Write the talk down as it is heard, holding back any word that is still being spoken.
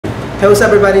Hey, what's up,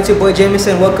 everybody? It's your boy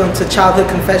Jameson. Welcome to Childhood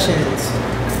Confessions.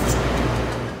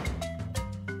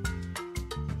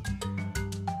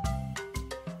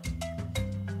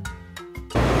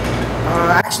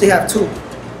 I actually have two.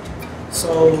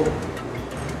 So,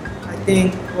 I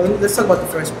think, well, let's talk about the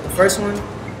first one. The first one,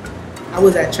 I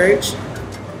was at church,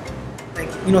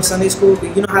 like, you know, Sunday school.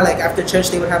 But you know how, like, after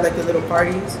church, they would have, like, the little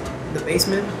parties in the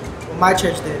basement? Well, my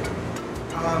church did.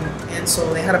 And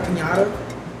so they had a piñata,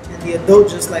 and the adult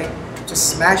just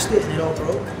smashed it, and it all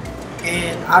broke.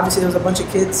 And obviously, there was a bunch of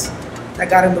kids that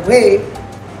got in the way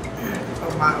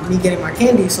of me getting my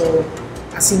candy. So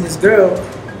I seen this girl,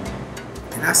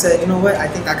 and I said, you know what? I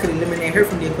think I could eliminate her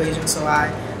from the equation. So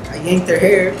I yanked her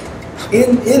hair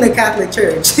in a Catholic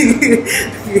church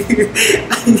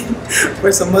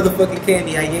for some motherfucking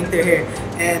candy. I yanked her hair,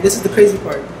 and this is the crazy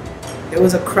part. There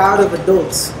was a crowd of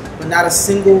adults, but not a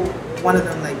single one of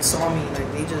them like saw me. Like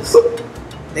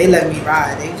they let me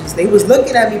ride. They was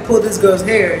looking at me pull this girl's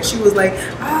hair, and she was like,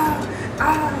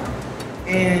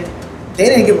 and they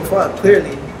didn't give a fuck,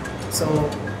 clearly. So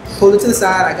pulled it to the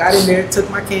side. I got in there, took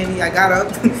my candy. I got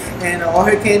up, and all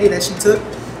her candy that she took,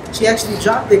 she actually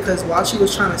dropped it because while she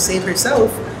was trying to save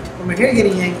herself from her hair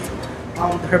getting yanked,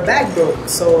 her bag broke.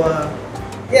 So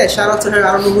yeah, shout out to her.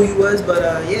 I don't know who you was, but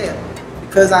yeah,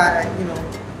 because I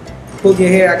pulled your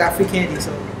hair, I got free candy.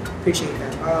 So appreciate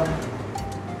that.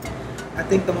 I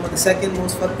think the second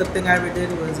most fucked up thing I ever did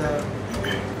was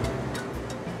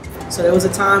so there was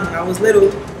a time when I was little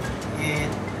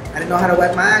and I didn't know how to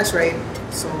wipe my ass right,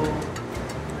 so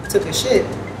I took a shit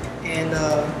and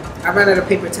I ran out of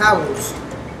paper towels.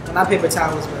 Well, not paper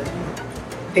towels, but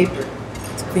paper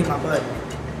to clean my butt.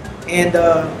 And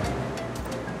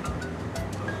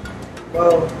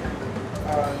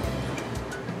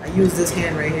I used this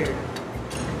hand right here,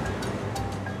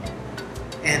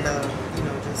 and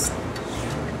just.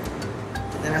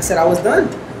 And I said I was done.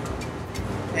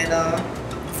 And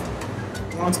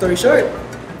long story short,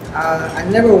 I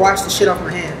never washed the shit off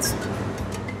my hands.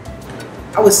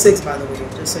 I was 6, by the way,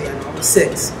 just so you know. I was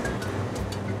 6.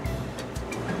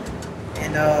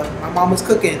 And my mom was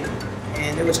cooking,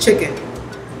 and there was chicken.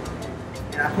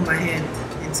 And I put my hand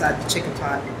inside the chicken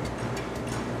pot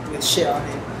with shit on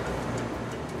it.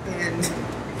 And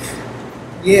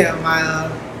yeah,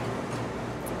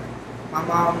 my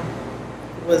mom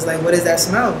was like, "What is that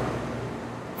smell?"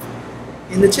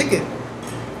 In the chicken.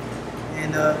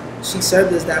 And she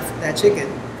served us that chicken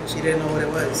because she didn't know what it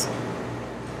was.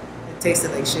 It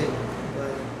tasted like shit. But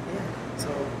yeah, so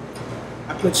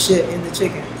I put shit in the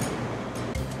chicken.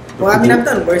 Well, I mean, I've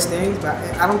done worse things, but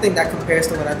I don't think that compares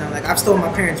to what I've done. Like, I've stolen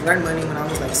my parents' rent money when I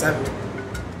was like 7. So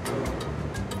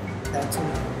that too.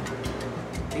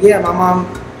 But yeah, my mom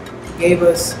gave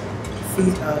us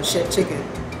shit chicken.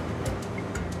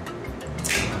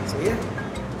 Yeah.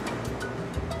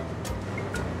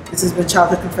 This has been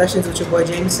Childhood Confessions with your boy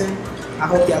Jameson. I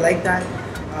hope y'all like that.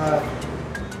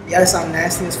 Yes, I'm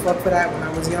nasty as fuck for that when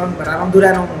I was young, but I don't do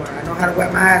that no more. I know how to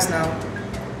wipe my ass now.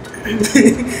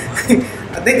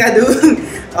 I think I do.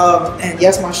 And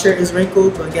yes, my shirt is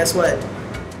wrinkled, but guess what?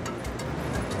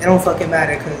 It don't fucking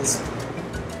matter because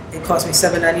it cost me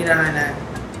 $7.99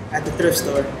 at the thrift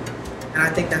store. And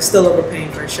I think that's still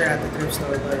overpaying for a shirt at the thrift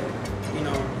store, but you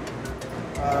know.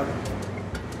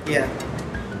 Yeah,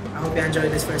 I hope you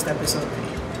enjoyed this first episode.